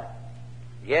it now.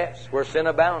 Yes, where sin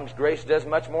abounds, grace does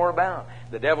much more abound.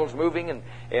 The devil's moving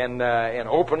and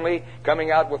openly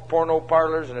coming out with porno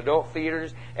parlors and adult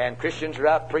theaters, and Christians are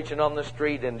out preaching on the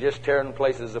street and just tearing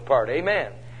places apart.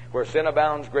 Amen. Where sin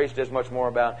abounds, grace does much more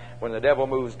abound. When the devil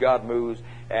moves, God moves,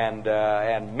 and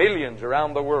millions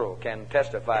around the world can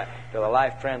testify to the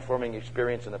life-transforming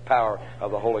experience and the power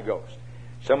of the Holy Ghost.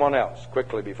 Someone else,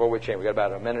 quickly, before we change. We've got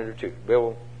about a minute or two.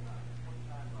 Bill?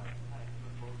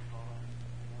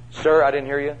 Sir, I didn't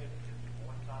hear you.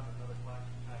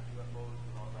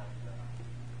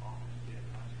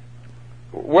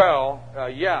 Well,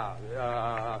 yeah.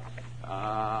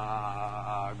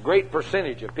 A great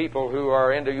percentage of people who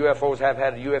are into UFOs have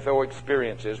had UFO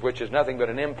experiences, which is nothing but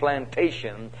an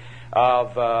implantation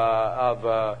of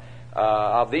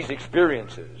these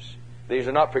experiences. These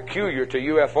are not peculiar to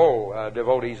UFO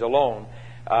devotees alone.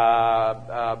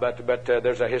 But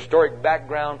there's a historic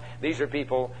background. These are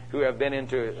people who have been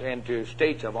into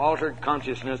states of altered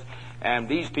consciousness, and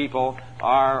these people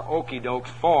are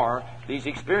okey-dokes for these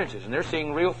experiences, and they're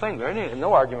seeing real things. There's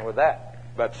no argument with that.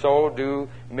 But so do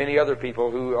many other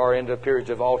people who are into periods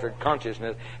of altered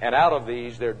consciousness, and out of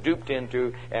these they're duped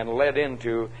into and led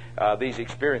into these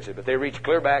experiences. But they reach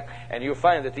clear back, and you'll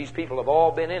find that these people have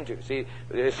all been into. See,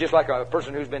 it's just like a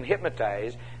person who's been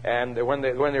hypnotized, and when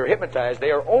they're hypnotized,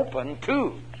 they are open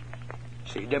to,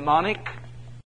 see, demonic